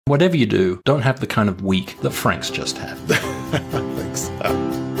Whatever you do, don't have the kind of week that Frank's just had. Thanks.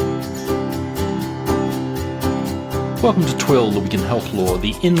 Welcome to Twill, the Week in Health Law,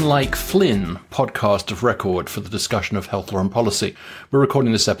 the In Like Flynn podcast of record for the discussion of health law and policy. We're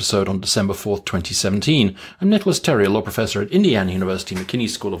recording this episode on December 4th, 2017. I'm Nicholas Terry, a law professor at Indiana University McKinney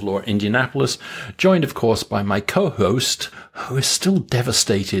School of Law, Indianapolis, joined, of course, by my co-host, who is still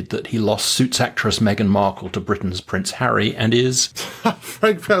devastated that he lost Suits actress Meghan Markle to Britain's Prince Harry, and is...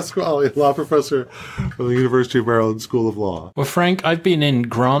 Frank Pasquale, law professor from the University of Maryland School of Law. Well, Frank, I've been in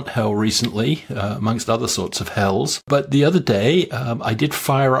Grant Hell recently, amongst other sorts of hells. But the other day, I did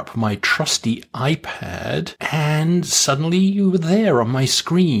fire up my trusty iPad, and suddenly you were there on my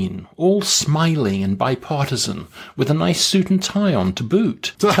screen, all smiling and bipartisan, with a nice suit and tie on to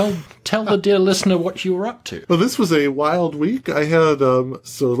boot. Tell the dear listener what you were up to. Well, this was a wild week. I had,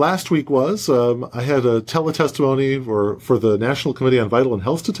 so last week was, I had a teletestimony for the National Committee on Vital and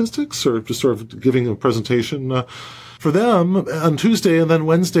Health Statistics, or just sort of giving a presentation, for them on Tuesday, and then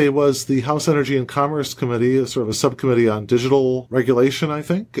Wednesday was the House Energy and Commerce Committee, sort of a subcommittee on digital regulation, I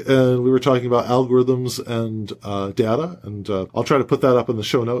think. And we were talking about algorithms and data. And I'll try to put that up in the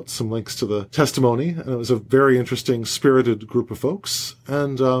show notes, some links to the testimony. And it was a very interesting, spirited group of folks.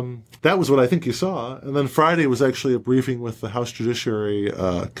 And that was what I think you saw. And then Friday was actually a briefing with the House Judiciary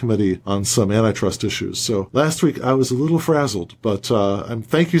Committee on some antitrust issues. So last week I was a little frazzled, but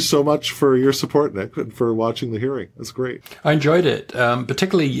thank you so much for your support, Nick, and for watching the hearing. It's great. I enjoyed it.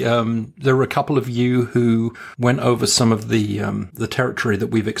 Particularly, there were a couple of you who went over some of the territory that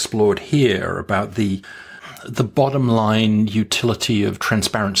we've explored here about the bottom line utility of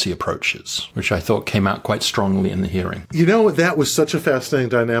transparency approaches, which I thought came out quite strongly in the hearing. You know, that was such a fascinating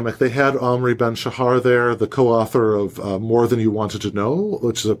dynamic. They had Omri Ben-Shahar there, the co-author of More Than You Wanted to Know,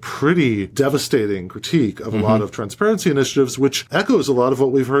 which is a pretty devastating critique of a lot of transparency initiatives, which echoes a lot of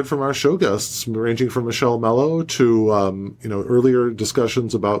what we've heard from our show guests, ranging from Michelle Mello to, earlier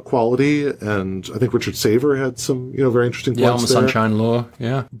discussions about quality. And I think Richard Saver had some, very interesting points on the Sunshine Law.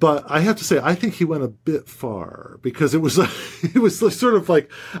 Yeah. But I have to say, I think he went a bit far. Because it was sort of like,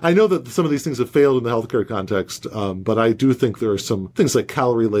 I know that some of these things have failed in the healthcare context, but I do think there are some things like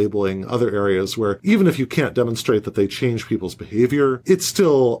calorie labeling, other areas where even if you can't demonstrate that they change people's behavior, it's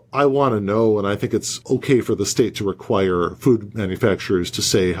still, I want to know, and I think it's okay for the state to require food manufacturers to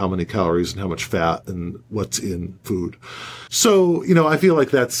say how many calories and how much fat and what's in food. So, I feel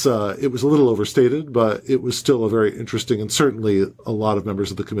like that's, it was a little overstated, but it was still a very interesting, and certainly a lot of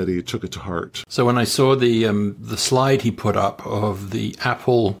members of the committee took it to heart. So when I saw the slide he put up of the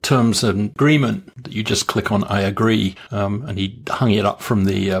Apple terms and agreement that you just click on I agree, and he hung it up from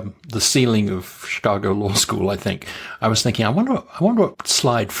the ceiling of Chicago Law School, I think. I was thinking, I wonder what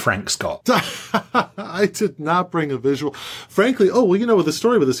slide Frank's got. I did not bring a visual. Frankly, the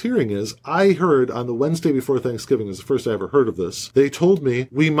story with this hearing is I heard on the Wednesday before Thanksgiving, was the first I ever heard of this. They told me,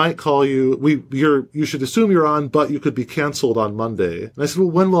 we might call you, you should assume you're on, but you could be canceled on Monday. And I said,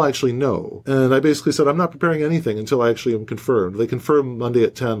 well, when will I actually know? And I basically said, I'm not preparing anything until I actually am confirmed. They confirmed Monday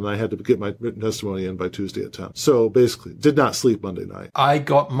at 10, and I had to get my written testimony in by Tuesday at 10. So basically, did not sleep Monday night. I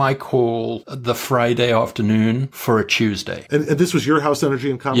got my call the Friday afternoon for a Tuesday. And this was your House Energy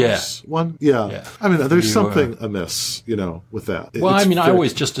and Commerce one? Yeah. I mean, there's something amiss, with that. Well, I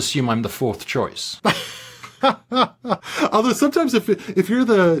always just assume I'm the fourth choice. Although sometimes if you're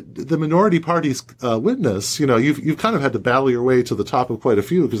the minority party's witness, you've kind of had to battle your way to the top of quite a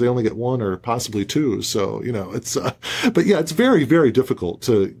few because they only get one or possibly two. So, it's, but yeah, it's very, very difficult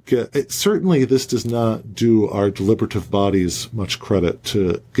to get it. Certainly this does not do our deliberative bodies much credit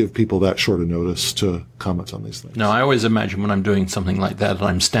to give people that short a notice to comment on these things. No, I always imagine when I'm doing something like that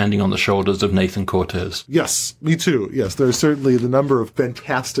I'm standing on the shoulders of Nathan Cortez. Yes, me too. Yes, there's certainly the number of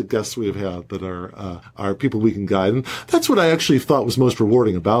fantastic guests we've had that are people we can guide. And that's what I actually thought was most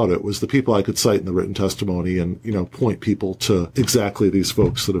rewarding about it, was the people I could cite in the written testimony and, point people to exactly these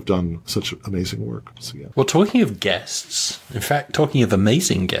folks that have done such amazing work. So, yeah. Well, talking of guests, in fact, talking of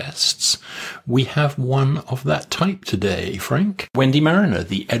amazing guests, we have one of that type today, Frank. Wendy Mariner,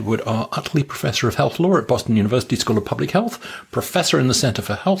 the Edward R. Utley Professor of Health Law at Boston University School of Public Health, Professor in the Center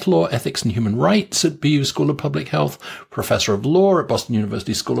for Health Law, Ethics and Human Rights at BU School of Public Health, Professor of Law at Boston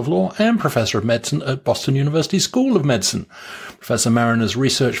University School of Law, and Professor of Medicine at Boston University School of Medicine. Professor Mariner's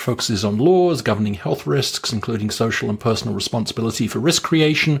research focuses on laws governing health risks, including social and personal responsibility for risk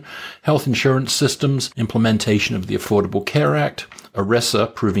creation, health insurance systems, implementation of the Affordable Care Act,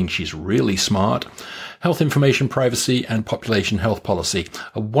 ERISA, proving she's really smart, health information privacy, and population health policy.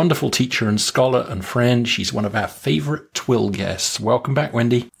 A wonderful teacher and scholar and friend. She's one of our favorite Twill guests. Welcome back,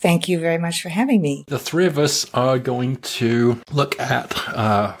 Wendy. Thank you very much for having me. The three of us are going to look at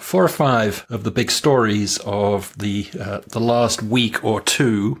 4 or 5 of the big stories of the last week or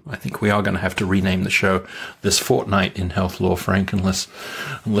two. I think we are going to have to rename the show This Fortnight in Health Law, Frank, unless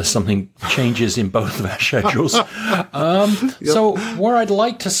something changes in both of our schedules. So where I'd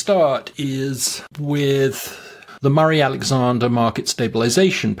like to start is with the Murray-Alexander market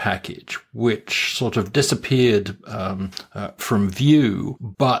stabilization package, which sort of disappeared from view,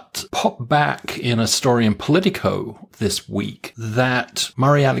 but popped back in a story in Politico this week that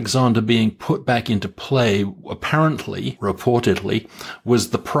Murray-Alexander being put back into play, apparently, reportedly,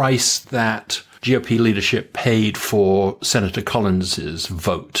 was the price that GOP leadership paid for Senator Collins's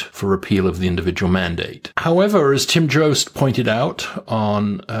vote for repeal of the individual mandate. However, as Tim Jost pointed out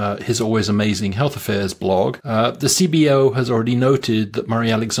on his always amazing Health Affairs blog, the CBO has already noted that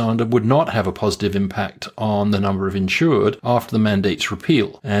Murray-Alexander would not have a positive impact on the number of insured after the mandate's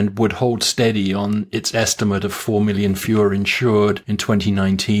repeal, and would hold steady on its estimate of 4 million fewer insured in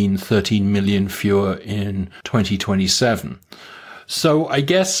 2019, 13 million fewer in 2027. So I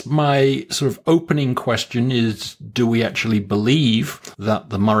guess my sort of opening question is, do we actually believe that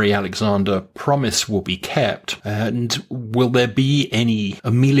the Murray-Alexander promise will be kept? And will there be any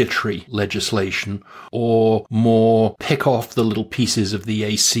amelioratory legislation or more pick off the little pieces of the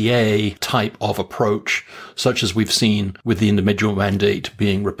ACA type of approach, such as we've seen with the individual mandate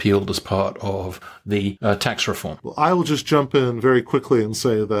being repealed as part of the tax reform? Well, I will just jump in very quickly and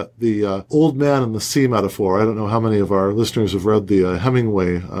say that the old man and the sea metaphor, I don't know how many of our listeners have read the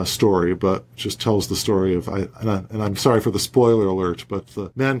Hemingway story, but just tells the story of, and I'm sorry for the spoiler alert, but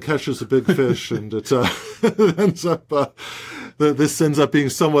the man catches a big fish and it ends up, this ends up being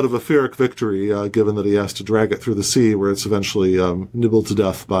somewhat of a Pyrrhic victory, given that he has to drag it through the sea where it's eventually nibbled to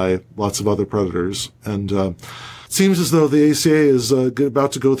death by lots of other predators. And seems as though the ACA is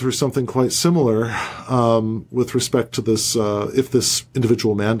about to go through something quite similar with respect to this, if this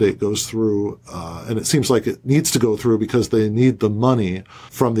individual mandate goes through, and it seems like it needs to go through because they need the money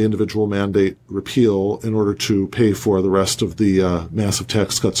from the individual mandate repeal in order to pay for the rest of the massive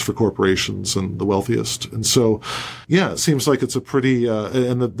tax cuts for corporations and the wealthiest. And so, yeah, it seems like it's a pretty,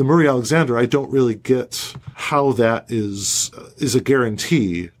 and the Murray-Alexander, I don't really get how that is a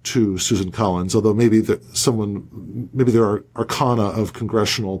guarantee to Susan Collins, although maybe maybe there are arcana of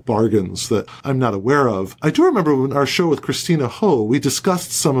congressional bargains that I'm not aware of. I do remember when our show with Christina Ho, we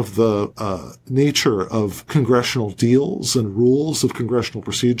discussed some of the nature of congressional deals and rules of congressional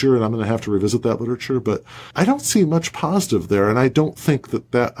procedure, and I'm going to have to revisit that literature, but I don't see much positive there, and I don't think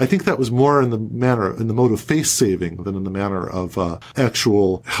I think that was more in the mode of face saving than in the manner of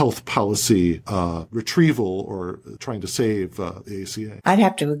actual health policy retrieval or trying to save the ACA. I'd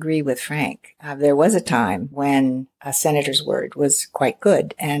have to agree with Frank. There was a time when a senator's word was quite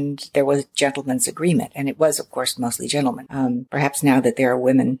good, and there was gentleman's agreement, and it was, of course, mostly gentlemen. Perhaps now that there are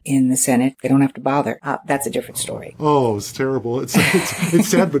women in the Senate, they don't have to bother. That's a different story. Oh, it's terrible. It's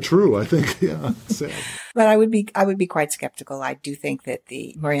sad but true, I think. Yeah, it's sad. But I would be quite skeptical. I do think that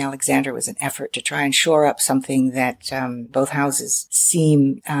the Murray-Alexander was an effort to try and shore up something that both houses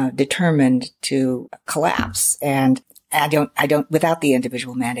seem determined to collapse. And I don't, without the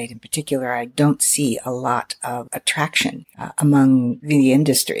individual mandate in particular, I don't see a lot of attraction among the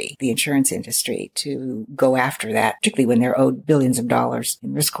industry, the insurance industry, to go after that, particularly when they're owed billions of dollars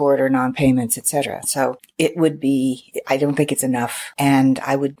in risk corridor non-payments, etc. So it would be, I don't think it's enough. And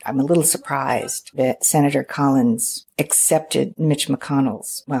I'm a little surprised that Senator Collins accepted Mitch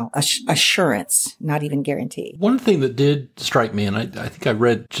McConnell's, assurance, not even guarantee. One thing that did strike me, and I think I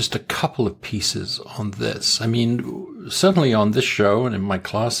read just a couple of pieces on this. I mean, certainly on this show and in my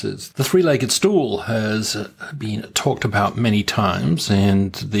classes, the three-legged stool has been talked about many times,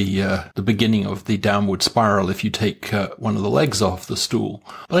 and the beginning of the downward spiral if you take one of the legs off the stool.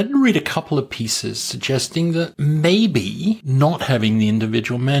 But I did read a couple of pieces suggesting that maybe not having the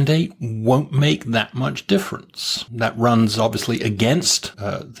individual mandate won't make that much difference. That runs obviously against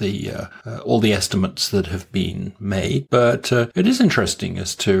all the estimates that have been made, but it is interesting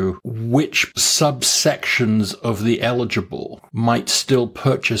as to which subsections of the eligible might still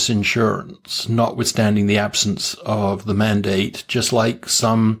purchase insurance, notwithstanding the absence of the mandate, just like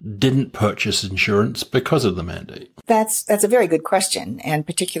some didn't purchase insurance because of the mandate. That's a very good question, and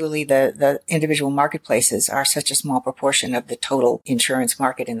particularly the individual marketplaces are such a small proportion of the total insurance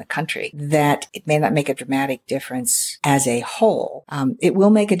market in the country that it may not make a dramatic difference insurance as a whole. It will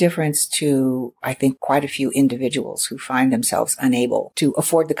make a difference to, I think, quite a few individuals who find themselves unable to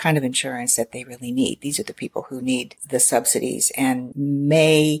afford the kind of insurance that they really need. These are the people who need the subsidies and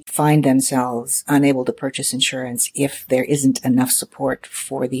may find themselves unable to purchase insurance if there isn't enough support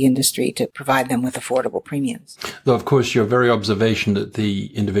for the industry to provide them with affordable premiums. Though, of course, your very observation that the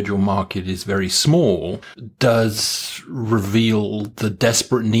individual market is very small does reveal the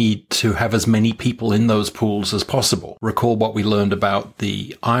desperate need to have as many people in those pools as possible. Recall what we learned about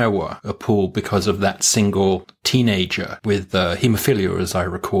the Iowa pool because of that single teenager with hemophilia, as I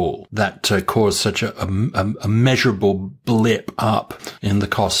recall, that caused such a measurable blip up in the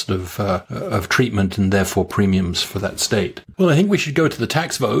cost of treatment and therefore premiums for that state. Well, I think we should go to the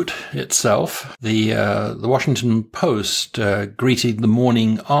tax vote itself. The Washington Post greeted the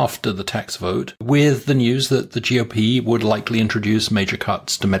morning after the tax vote with the news that the GOP would likely introduce major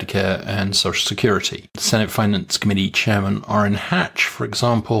cuts to Medicare and Social Security. Senate Finance Committee Chairman Orrin Hatch, for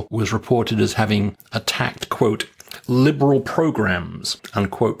example, was reported as having attacked, quote, liberal programs,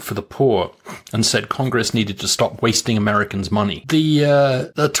 unquote, for the poor, and said Congress needed to stop wasting Americans' money.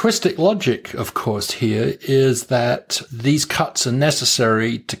 The twisted logic, of course, here is that these cuts are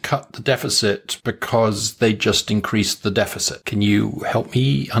necessary to cut the deficit because they just increased the deficit. Can you help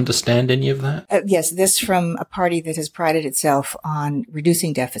me understand any of that? Yes, this from a party that has prided itself on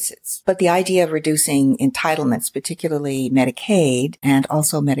reducing deficits. But the idea of reducing entitlements, particularly Medicaid and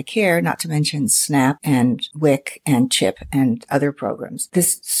also Medicare, not to mention SNAP and WIC and CHIP and other programs.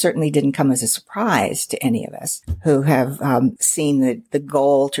 This certainly didn't come as a surprise to any of us who have seen the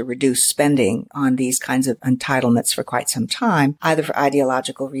goal to reduce spending on these kinds of entitlements for quite some time, either for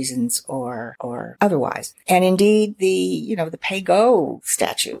ideological reasons or otherwise. And indeed, the pay-go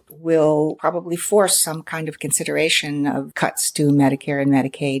statute will probably force some kind of consideration of cuts to Medicare and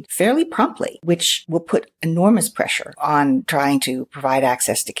Medicaid fairly promptly, which will put enormous pressure on trying to provide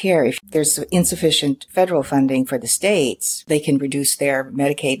access to care. If there's insufficient federal funding for the states, they can reduce their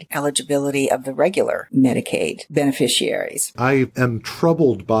Medicaid eligibility of the regular Medicaid beneficiaries. I am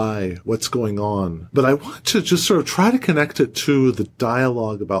troubled by what's going on, but I want to just sort of try to connect it to the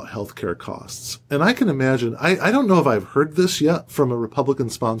dialogue about healthcare costs. And I can imagine, I don't know if I've heard this yet from a Republican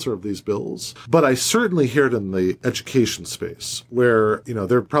sponsor of these bills, but I certainly hear it in the education space where,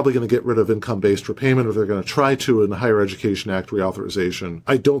 they're probably going to get rid of income-based repayment, or they're going to try to in the Higher Education Act reauthorization.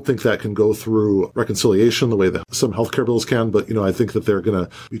 I don't think that can go through reconciliation the way that some healthcare bills can, but, I think that they're going to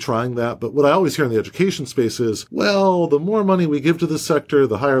be trying that. But what I always hear in the education space is, well, the more money we give to the sector,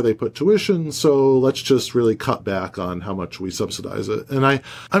 the higher they put tuition, so let's just really cut back on how much we subsidize it. And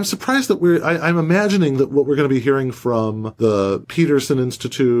I'm surprised that I'm imagining that what we're going to be hearing from the Peterson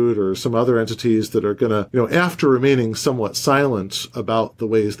Institute or some other entities that are going to, after remaining somewhat silent about the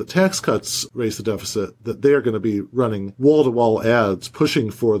ways that tax cuts raise the deficit, that they're going to be running wall-to-wall ads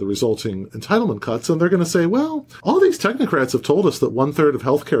pushing for the resulting entitlement cuts. And they're going to say, well, all these technocrats have told us that 1/3 of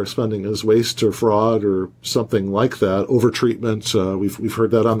healthcare spending is waste or fraud or something like that, overtreatment. We've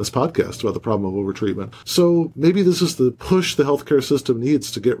heard that on this podcast about the problem of overtreatment. So maybe this is the push the healthcare system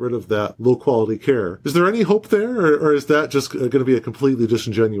needs to get rid of that low-quality care. Is there any hope there, or is that just going to be a completely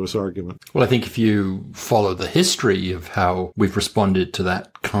disingenuous argument? Well, I think if you follow the history of how we've responded to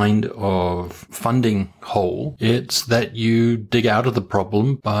that kind of funding hole, it's that you dig out of the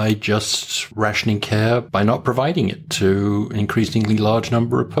problem by just rationing care, by not providing it to an increasingly large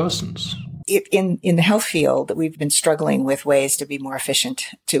number of persons. In the health field, we've been struggling with ways to be more efficient,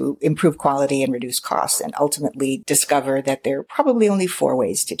 to improve quality and reduce costs, and ultimately discover that there are probably only 4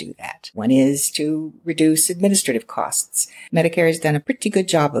 ways to do that. One is to reduce administrative costs. Medicare has done a pretty good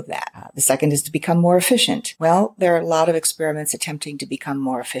job of that. The second is to become more efficient. Well, there are a lot of experiments attempting to become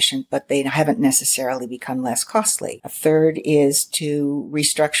more efficient, but they haven't necessarily become less costly. A third is to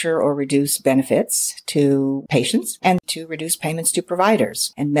restructure or reduce benefits to patients and to reduce payments to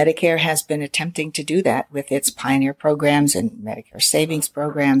providers. And Medicare has been attempting to do that with its Pioneer programs and Medicare savings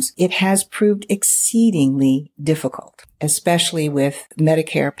programs. It has proved exceedingly difficult, especially with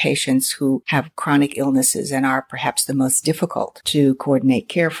Medicare patients who have chronic illnesses and are perhaps the most difficult to coordinate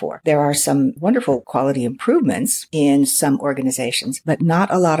care for. There are some wonderful quality improvements in some organizations, but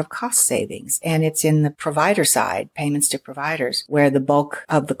not a lot of cost savings. And it's in the provider side, payments to providers, where the bulk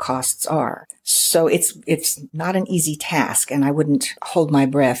of the costs are. So it's not an easy task, and I wouldn't hold my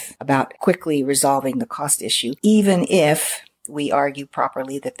breath about quickly resolving the cost issue, even if we argue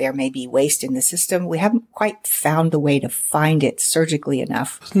properly that there may be waste in the system. We haven't quite found the way to find it surgically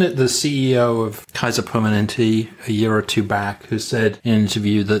enough. Wasn't it the CEO of Kaiser Permanente a year or two back who said in an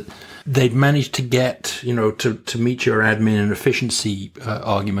interview that they'd managed to get, to meet your admin and efficiency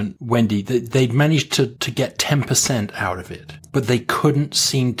argument, Wendy, they'd managed to get 10% out of it, but they couldn't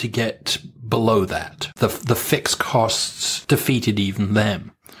seem to get below that. The fixed costs defeated even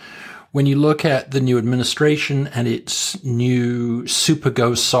them. When you look at the new administration and its new super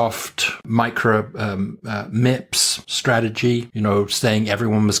go soft micro MIPS strategy, saying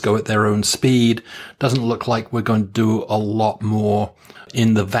everyone must go at their own speed, doesn't look like we're going to do a lot more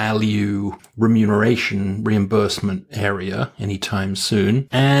in the value remuneration reimbursement area anytime soon.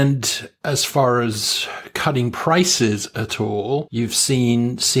 And as far as cutting prices at all, you've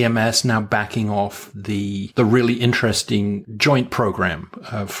seen CMS now backing off the really interesting joint program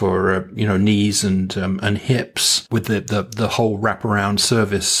for knees and hips with the whole wraparound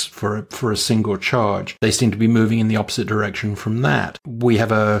service for a single charge. They seem to be moving in the opposite direction from that. We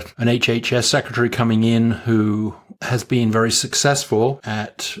have an HHS secretary coming in who has been very successful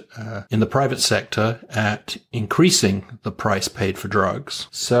at in the private sector at increasing the price paid for drugs.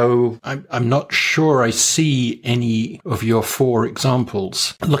 So I'm not sure I see any of your four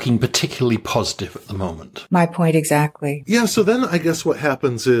examples looking particularly positive at the moment. My point exactly. Yeah, so then I guess what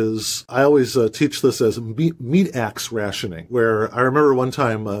happens is I always teach this as meat axe rationing, where I remember one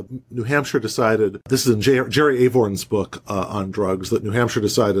time New Hampshire decided, this is in Jerry Avorn's book on drugs, that New Hampshire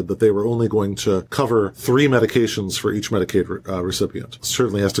decided that they were only going to cover 3 medications for each Medicaid recipient. It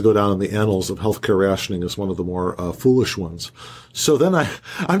certainly has to go down in the annals of healthcare rationing as one of the more foolish ones. So then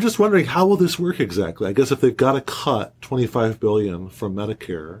I'm just wondering, how will this work exactly? I guess if they've got to cut $25 billion from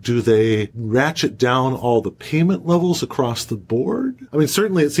Medicare, do they ratchet down all the payment levels across the board? I mean,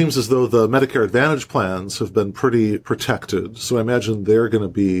 certainly it seems as though the Medicare Advantage plans have been pretty protected. So I imagine they're going to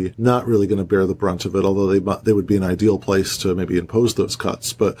be not really going to bear the brunt of it, although they would be an ideal place to maybe impose those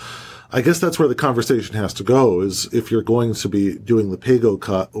cuts. But I guess that's where the conversation has to go, is if you're going to be doing the PAYGO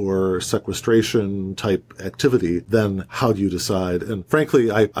cut or sequestration type activity, then how do you decide? And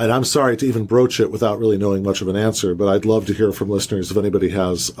frankly, I'm sorry to even broach it without really knowing much of an answer, but I'd love to hear from listeners if anybody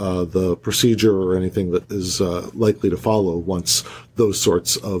has the procedure or anything that is likely to follow once those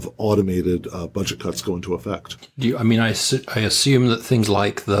sorts of automated budget cuts go into effect. I assume that things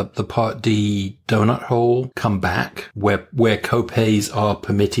like the Part D donut hole come back, where copays are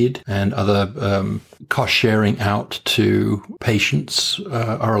permitted and other cost sharing out to patients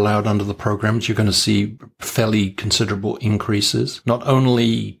are allowed under the programs. You're going to see fairly considerable increases, not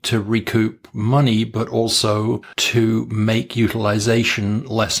only to recoup money, but also to make utilization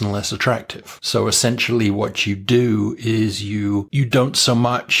less and less attractive. So essentially what you do is you don't so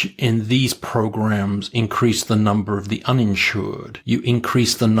much in these programs increase the number of the uninsured, you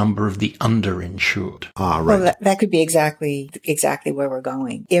increase the number of the underinsured. Right. Well, that could be exactly where we're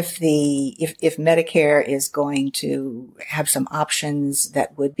going. If Medicare is going to have some options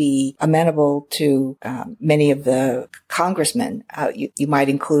that would be amenable to many of the congressmen, you might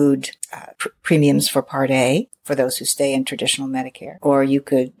include premiums for Part A for those who stay in traditional Medicare, or you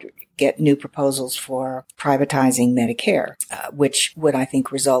could get new proposals for privatizing Medicare, which would, I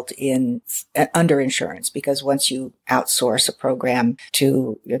think, result in underinsurance, because once you outsource a program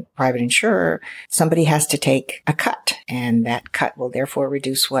to a private insurer, somebody has to take a cut, and that cut will therefore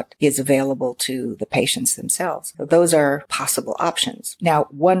reduce what is available to the patients themselves. So those are possible options. Now,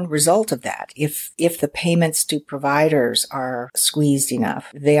 one result of that, if the payments to providers are squeezed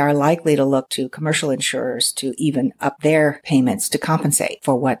enough, they are likely to look to commercial insurers to even up their payments to compensate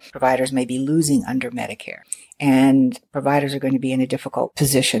for what providers may be losing under Medicare. And providers are going to be in a difficult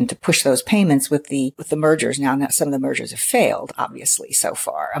position to push those payments with the mergers. Now, some of the mergers have failed, obviously, so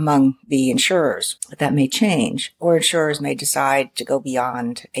far among the insurers. But that may change. Or insurers may decide to go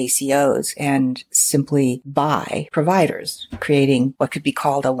beyond ACOs and simply buy providers, creating what could be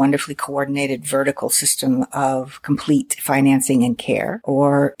called a wonderfully coordinated vertical system of complete financing and care.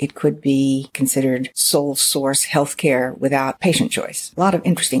 Or it could be considered sole source healthcare without patient choice. A lot of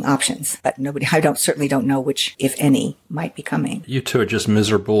interesting options, but I certainly don't know which, if any, might be coming. You two are just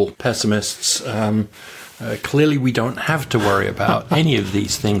miserable pessimists. Clearly, we don't have to worry about any of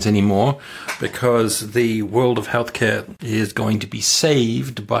these things anymore, because the world of healthcare is going to be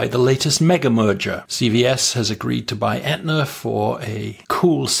saved by the latest mega merger. CVS has agreed to buy Aetna for a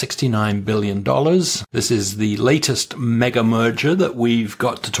cool $69 billion. This is the latest mega merger that we've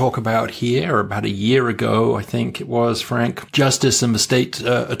got to talk about here. About a year ago, I think it was, Frank, Justice and the state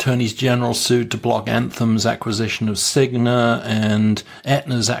attorneys general sued to block Anthem's acquisition of Cigna and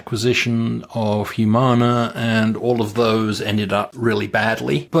Aetna's acquisition of Humana. Cigna, and all of those ended up really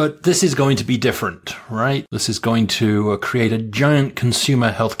badly. But this is going to be different, right? This is going to create a giant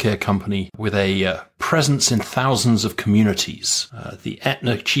consumer healthcare company with a presence in thousands of communities. The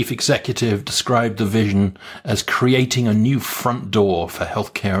Aetna chief executive described the vision as creating a new front door for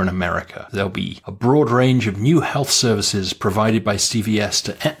healthcare in America. There'll be a broad range of new health services provided by CVS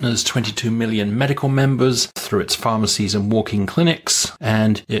to Aetna's 22 million medical members through its pharmacies and walk-in clinics,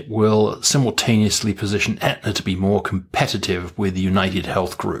 and it will simultaneously position Aetna to be more competitive with United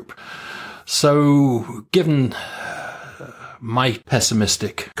Health Group. So, given my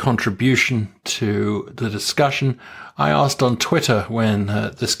pessimistic contribution to the discussion, I asked on Twitter when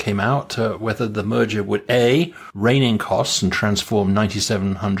this came out whether the merger would A, rein in costs and transform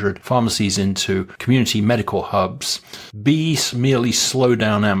 9,700 pharmacies into community medical hubs, B, merely slow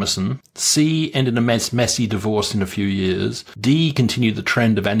down Amazon, C, end in a messy divorce in a few years, D, continue the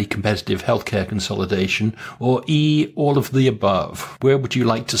trend of anti-competitive healthcare consolidation, or E, all of the above. Where would you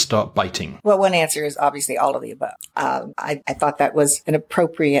like to start biting? Well, one answer is obviously all of the above. I thought that was an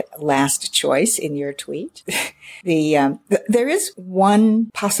appropriate last choice in your tweet. There is one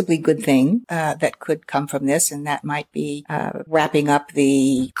possibly good thing that could come from this, and that might be wrapping up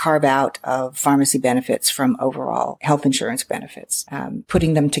the carve out of pharmacy benefits from overall health insurance benefits.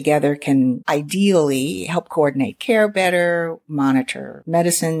 Putting them together can ideally help coordinate care better, monitor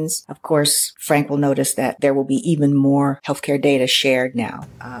medicines. Of course, Frank will notice that there will be even more healthcare data shared now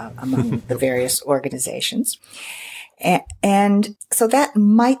among the various organizations. And so that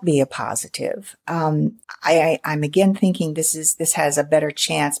might be a positive. I'm again thinking this has a better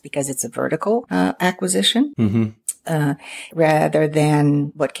chance because it's a vertical acquisition. Mm-hmm. Rather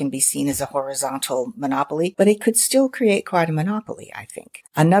than what can be seen as a horizontal monopoly, but it could still create quite a monopoly, I think.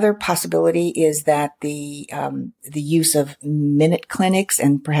 Another possibility is that the use of minute clinics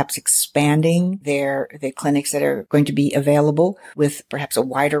and perhaps expanding the clinics that are going to be available with perhaps a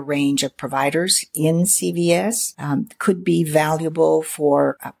wider range of providers in CVS could be valuable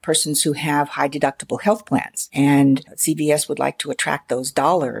for persons who have high deductible health plans. And CVS would like to attract those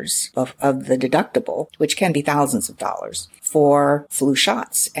dollars of the deductible, which can be thousands of dollars, for flu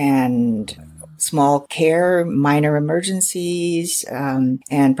shots and small care, minor emergencies,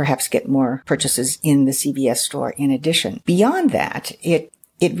 and perhaps get more purchases in the CVS store in addition. Beyond that,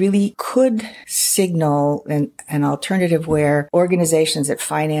 it really could signal an alternative where organizations that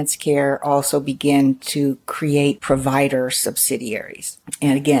finance care also begin to create provider subsidiaries.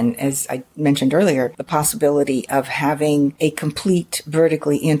 And again, as I mentioned earlier, the possibility of having a complete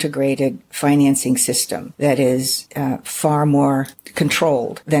vertically integrated financing system that is far more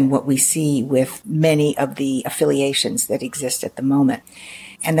controlled than what we see with many of the affiliations that exist at the moment.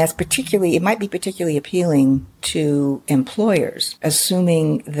 And it might be particularly appealing to employers,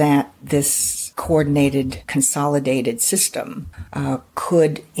 assuming that this coordinated, consolidated system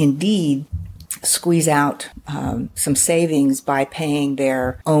could indeed squeeze out some savings by paying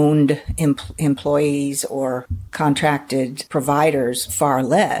their owned employees or contracted providers far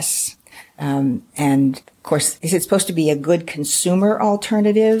less. And of course, is it supposed to be a good consumer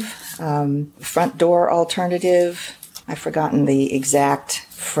alternative, front door alternative? I've forgotten the exact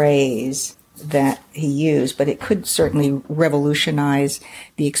phrase that he used, but it could certainly revolutionize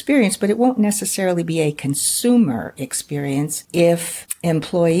the experience, but it won't necessarily be a consumer experience if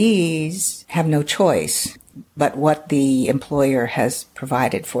employees have no choice but what the employer has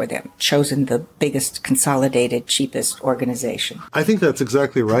provided for them, chosen the biggest, consolidated, cheapest organization. I think that's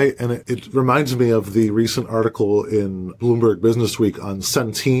exactly right. And it reminds me of the recent article in Bloomberg Businessweek on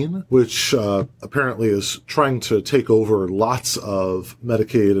Centene, which apparently is trying to take over lots of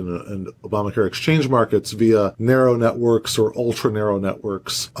Medicaid and Obamacare exchange markets via narrow networks or ultra-narrow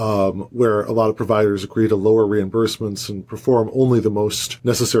networks, where a lot of providers agree to lower reimbursements and perform only the most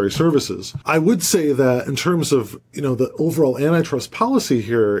necessary services. I would say that in terms of, the overall antitrust policy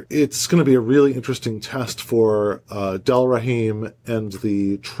here, it's going to be a really interesting test for Del Rahim and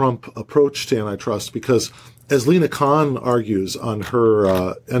the Trump approach to antitrust, because as Lena Khan argues on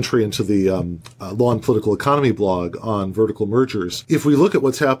her entry into the Law and Political Economy blog on vertical mergers, if we look at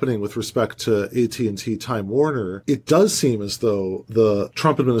what's happening with respect to AT&T Time Warner, it does seem as though the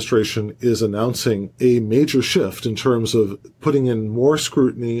Trump administration is announcing a major shift in terms of putting in more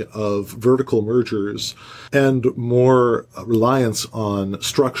scrutiny of vertical mergers and more reliance on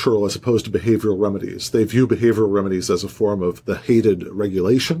structural as opposed to behavioral remedies. They view behavioral remedies as a form of the hated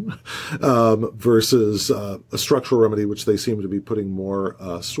regulation versus a structural remedy, which they seem to be putting more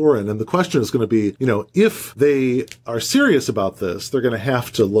store in. And the question is going to be, if they are serious about this, they're going to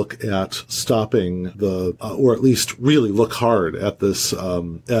have to look at stopping or at least really look hard at this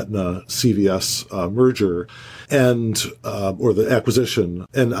Aetna CVS merger and or the acquisition.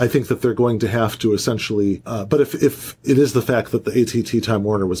 And I think that they're going to have to essentially, but if it is the fact that the AT&T Time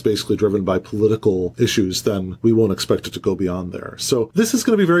Warner was basically driven by political issues, then we won't expect it to go beyond there. So this is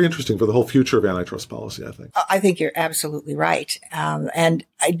going to be very interesting for the whole future of antitrust policy, I think. I think you're absolutely right. And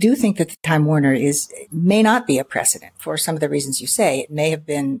I do think that the Time Warner may not be a precedent for some of the reasons you say. It may have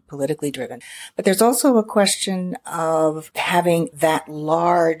been politically driven. But there's also a question of having that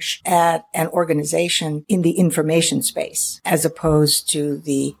large at an organization in the information space as opposed to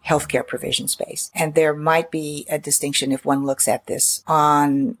the healthcare provision space. And there might be a distinction if one looks at this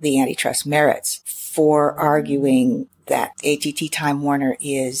on the antitrust merits for arguing that AT&T Time Warner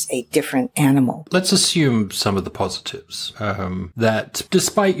is a different animal. Let's assume some of the positives. That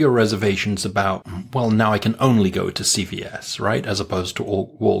despite your reservations about, well, now I can only go to CVS, right, as opposed to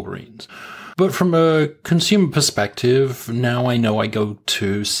Walgreens. But from a consumer perspective, now I know I go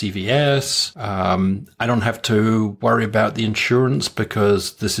to CVS. I don't have to worry about the insurance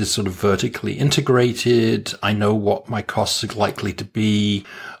because this is sort of vertically integrated. I know what my costs are likely to be.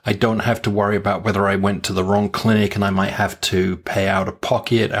 I don't have to worry about whether I went to the wrong clinic and I might have to pay out of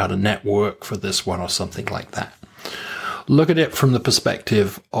pocket, out of network for this one or something like that. Look at it from the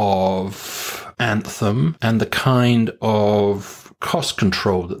perspective of Anthem and the kind of cost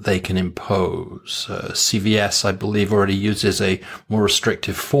control that they can impose. CVS, I believe, already uses a more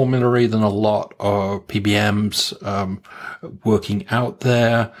restrictive formulary than a lot of PBMs working out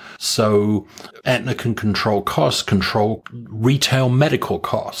there. So Aetna can control costs, control retail medical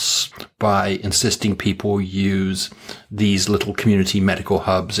costs by insisting people use these little community medical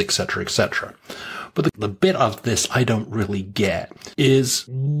hubs, etc., etc. But the bit of this I don't really get is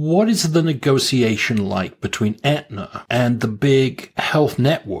what is the negotiation like between Aetna and the big health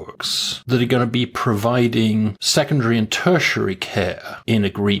networks that are going to be providing secondary and tertiary care in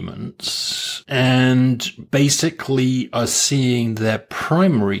agreements and basically are seeing their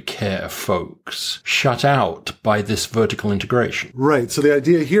primary care folks shut out by this vertical integration? Right. So the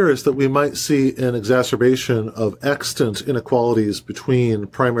idea here is that we might see an exacerbation of extant inequalities between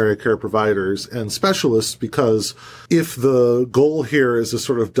primary care providers and specialists, because if the goal here is a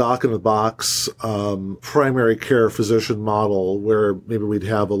sort of dock-in-the-box primary care physician model where maybe we'd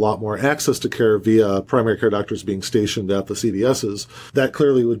have a lot more access to care via primary care doctors being stationed at the CVSs, that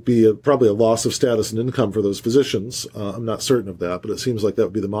clearly would be probably a loss of status and income for those physicians. I'm not certain of that, but it seems like that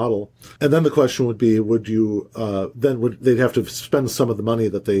would be the model. And then the question would be, they'd have to spend some of the money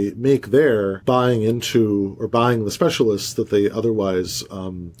that they make there buying the specialists that they otherwise,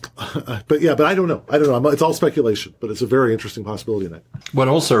 but I don't know. It's all speculation, but it's a very interesting possibility, Nick. Well,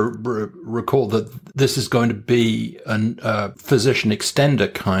 also recall that this is going to be a physician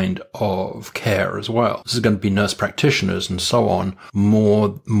extender kind of care as well. This is going to be nurse practitioners and so on,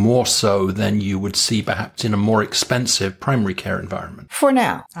 more so than you would see perhaps in a more expensive primary care environment. For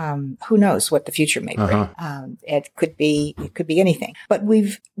now, who knows what the future may bring? It could be anything. But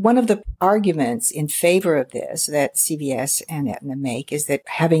one of the arguments in favor of this that CVS and Aetna make is that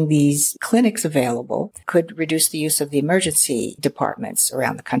having these clinics available could reduce the use of the emergency departments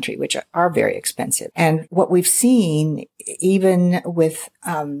around the country, which are very expensive. And what we've seen, even with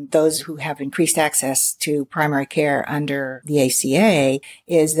those who have increased access to primary care under the ACA,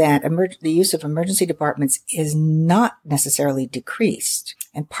 is that the use of emergency departments is not necessarily decreased.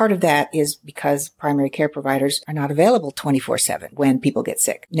 And part of that is because primary care providers are not available 24/7 when people get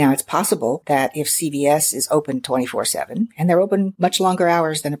sick. Now, it's possible that if CVS is open 24/7, and they're open much longer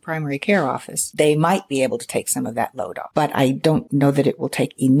hours than a primary care office, they might be able to take some of that load off. But I don't know that it will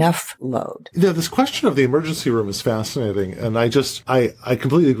take enough load. Yeah, this question of the emergency room is fascinating. And I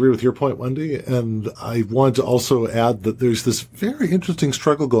completely agree with your point, Wendy. And I wanted to also add that there's this very interesting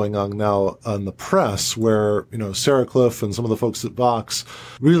struggle going on now on the press where, Sarah Cliff and some of the folks at Vox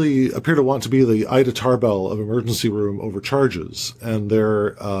really appear to want to be the Ida Tarbell of emergency room overcharges. And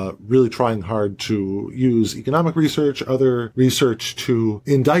they're really trying hard to use economic research, other research to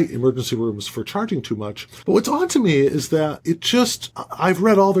indict emergency rooms for charging too much. But what's odd to me is that I've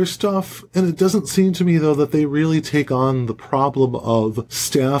read all their stuff, and it doesn't seem to me, though, that they really take on the problem of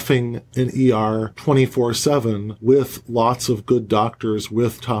staffing an ER 24/7 with lots of good doctors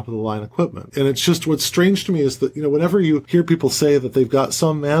with top-of-the-line equipment. And it's just what's strange to me is that, whenever you hear people say that they've got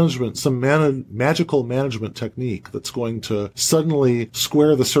not some magical management technique that's going to suddenly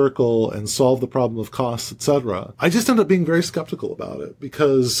square the circle and solve the problem of costs, etc. I just end up being very skeptical about it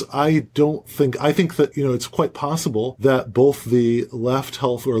because I think that, it's quite possible that both the left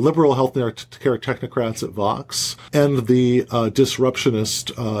health or liberal healthcare technocrats at Vox and the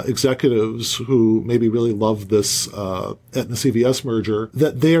disruptionist executives who maybe really love this Aetna CVS merger,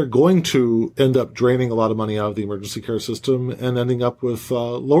 that they are going to end up draining a lot of money out of the emergency care system and ending up with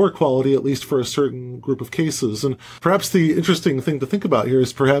lower quality, at least for a certain group of cases. And perhaps the interesting thing to think about here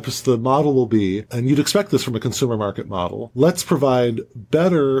is perhaps the model will be, and you'd expect this from a consumer market model, let's provide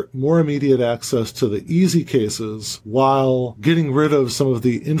better, more immediate access to the easy cases while getting rid of some of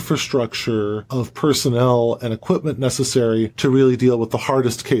the infrastructure of personnel and equipment necessary to really deal with the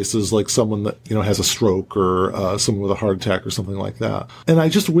hardest cases, like someone that, has a stroke or someone with a heart attack or something like that. And I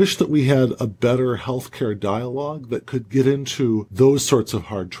just wish that we had a better healthcare dialogue that could get into those sorts of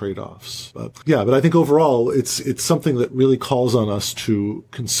hard trade-offs. But I think overall it's something that really calls on us to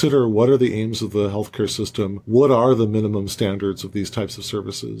consider what are the aims of the healthcare system, what are the minimum standards of these types of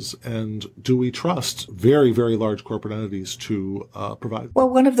services, and do we trust very, very large corporate entities to provide? Well,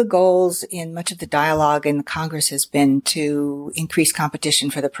 one of the goals in much of the dialogue in Congress has been to increase competition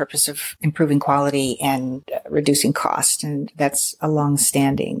for the purpose of improving quality and reducing cost, and that's a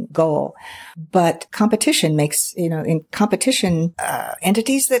long-standing goal. But competition makes, in competition,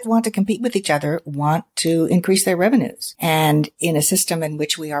 entities that want to compete with each other want to increase their revenues. And in a system in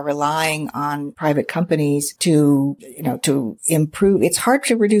which we are relying on private companies to improve, it's hard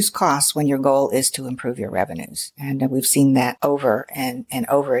to reduce costs when your goal is to improve your revenues. And we've seen that over and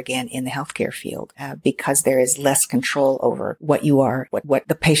over again in the healthcare field, because there is less control over what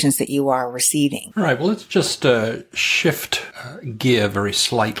the patients that you are receiving. All right. Well, let's just shift gear very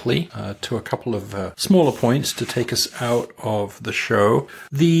slightly to a couple of smaller points to take us out of the show.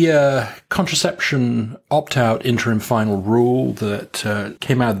 The contraception opt-out interim final rule that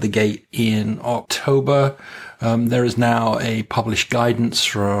came out of the gate in October. There is now a published guidance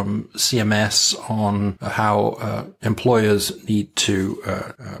from CMS on how employers need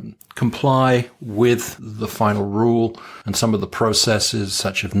to comply with the final rule and some of the processes,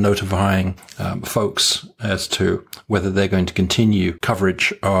 such as notifying folks as to whether they're going to continue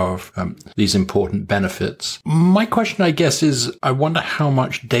coverage of these important benefits. My question, I guess, is I wonder how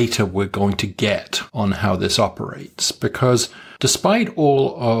much data we're going to get on how this operates, because despite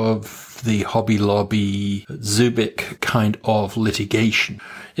all of the Hobby Lobby, Zubik kind of litigation,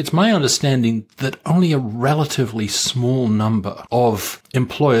 it's my understanding that only a relatively small number of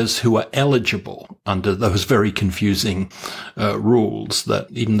employers who are eligible under those very confusing rules that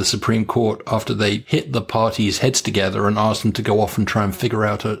even the Supreme Court, after they hit the parties' heads together and asked them to go off and try and figure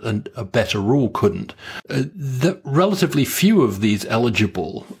out a better rule, couldn't. That relatively few of these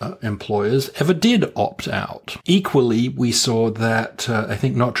eligible employers ever did opt out. Equally, we saw that I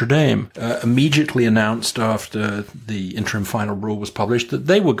think Notre Dame immediately announced after the interim final rule was published that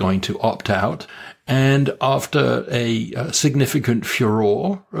they were going to opt out, and after a significant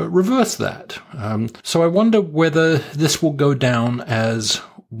furore, reversed that. So I wonder whether this will go down as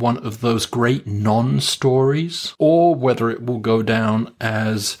one of those great non-stories, or whether it will go down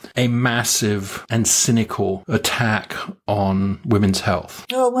as a massive and cynical attack on women's health.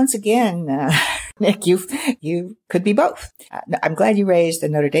 Well, once again, Nick, you could be both. I'm glad you raised the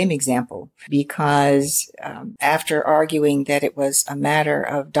Notre Dame example, because after arguing that it was a matter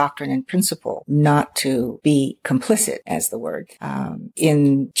of doctrine and principle not to be complicit, as the word,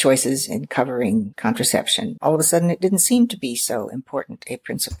 in choices in covering contraception, all of a sudden it didn't seem to be so important a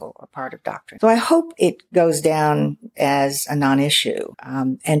principle or part of doctrine. So I hope it goes down as a non-issue.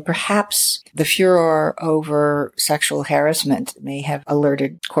 And perhaps the furor over sexual harassment may have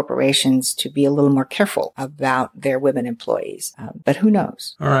alerted corporations to be a little more careful about their women employees. But who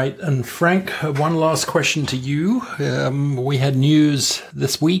knows? All right. And Frank, one last question to you. We had news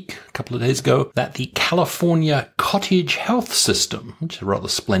this week, a couple of days ago, that the California Cottage Health System, which is a rather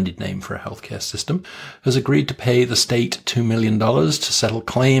splendid name for a healthcare system, has agreed to pay the state $2 million to settle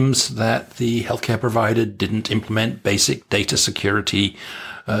claims that the healthcare provider didn't implement basic data security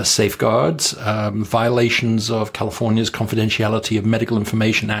safeguards, violations of California's Confidentiality of Medical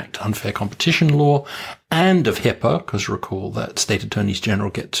Information Act, unfair competition law, and of HIPAA, because recall that state attorneys general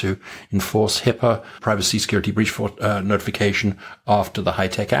get to enforce HIPAA, privacy security breach for notification, after the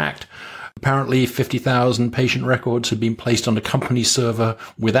HITECH Act. Apparently 50,000 patient records had been placed on a company server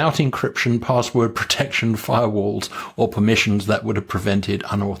without encryption, password protection, firewalls, or permissions that would have prevented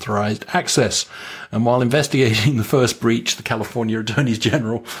unauthorized access. And while investigating the first breach, the California Attorney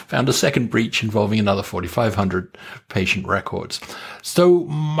General found a second breach involving another 4,500 patient records. So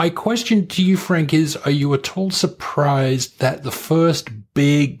my question to you, Frank, is, are you at all surprised that the first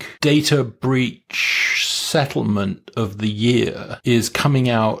big data breach settlement of the year is coming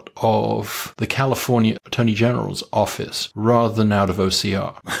out of the California Attorney General's office rather than out of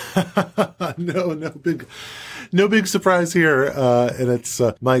OCR? No big surprise here. And it's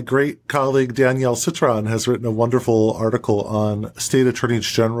my great colleague Danielle Citron has written a wonderful article on state attorneys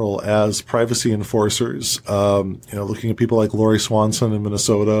general as privacy enforcers. Looking at people like Lori Swanson in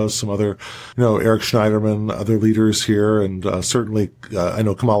Minnesota, some other, Eric Schneiderman, other leaders here. And certainly I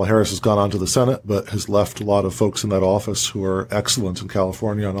know Kamala Harris has gone on to the Senate, but has left a lot of folks in that office who are excellent in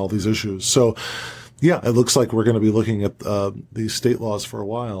California on all these issues. So, yeah, it looks like we're going to be looking at these state laws for a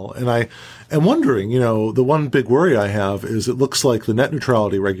while. And I am wondering, the one big worry I have is it looks like the net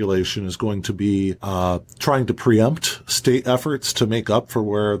neutrality regulation is going to be trying to preempt state efforts to make up for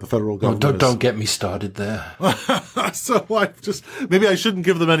where the federal government Don't get me started there. So maybe I shouldn't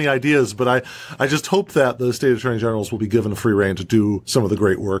give them any ideas, but I just hope that the state attorney generals will be given a free rein to do some of the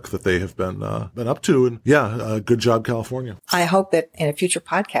great work that they have been up to. And good job, California. I hope that in a future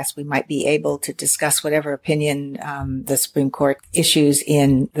podcast, we might be able to discuss whatever opinion the Supreme Court issues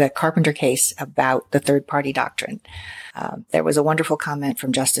in the Carpenter case about the third-party doctrine. There was a wonderful comment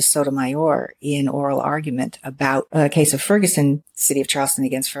from Justice Sotomayor in oral argument about a case of Ferguson, City of Charleston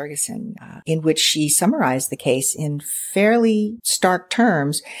against Ferguson, in which she summarized the case in fairly stark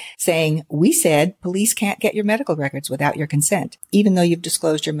terms, saying, we said police can't get your medical records without your consent, even though you've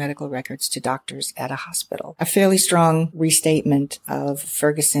disclosed your medical records to doctors at a hospital. A fairly strong restatement of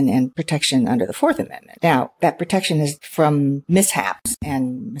Ferguson and protection under the Fourth Amendment. Now, that protection is from mishaps,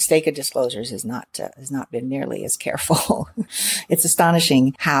 and mistaken disclosures has not been nearly as careful. It's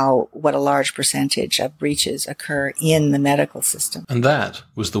astonishing what a large percentage of breaches occur in the medical system. And that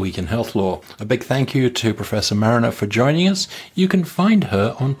was the Week in Health Law. A big thank you to Professor Mariner for joining us. You can find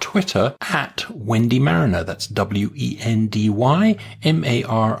her on Twitter at Wendy Mariner. That's WendyMariner.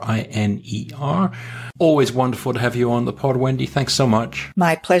 Always wonderful to have you on the pod, Wendy. Thanks so much.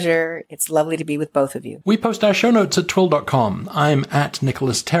 My pleasure. It's lovely to be with both of you. We post our show notes at twill.com. I'm at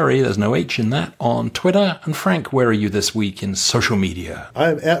Nicholas Terry, there's no H in that, on Twitter. And Frank, where are you this week in social media?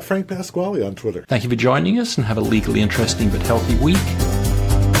 I'm at Frank Pasquale on Twitter. Thank you for joining us, and have a legally interesting but healthy week.